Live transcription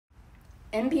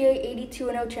NBA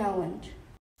 82-0 challenge.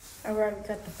 All right, we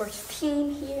got the first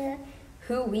team here.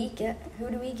 Who do we get?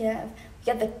 We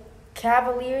got the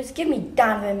Cavaliers. Give me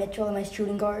Donovan Mitchell as my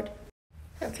shooting guard.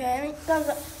 Okay, that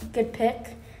was a good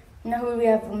pick. Now who do we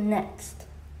have next?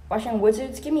 Washington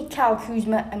Wizards. Give me Kyle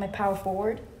Kuzma as my power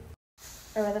forward.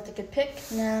 All right, that's a good pick.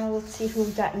 Now let's see who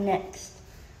we got next.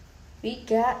 We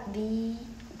got the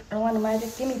Orlando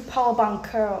Magic. Give me Paul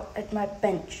Banchero at my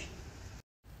bench.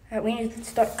 All right, we need to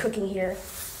start cooking here.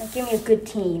 Now give me a good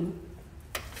team.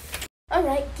 All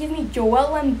right, give me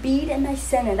Joel Embiid in my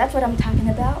center. That's what I'm talking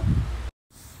about.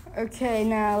 Okay,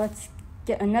 now let's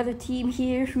get another team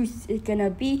here. Who's it gonna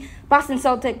be? Boston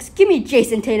Celtics. Give me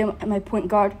Jason Tatum at my point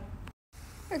guard.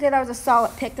 Okay, that was a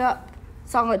solid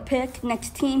pick.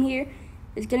 Next team here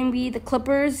is gonna be the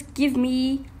Clippers. Give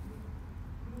me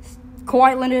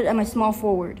Kawhi Leonard at my small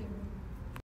forward.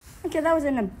 Okay, that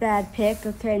wasn't a bad pick.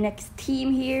 Okay, next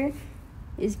team here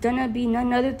is gonna be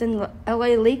none other than the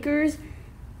LA Lakers.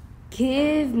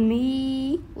 Give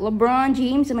me LeBron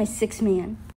James and my sixth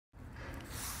man.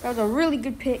 That was a really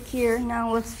good pick here.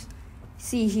 Now let's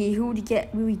see here. Who we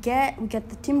get? We got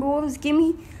the Timberwolves. Give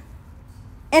me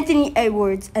Anthony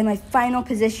Edwards at my final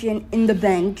position in the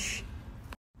bench.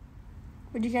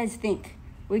 What do you guys think?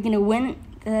 We're gonna win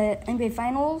the NBA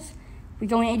Finals? We're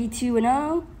going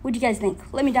 82-0. What do you guys think?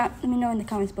 Let me know in the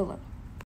comments below.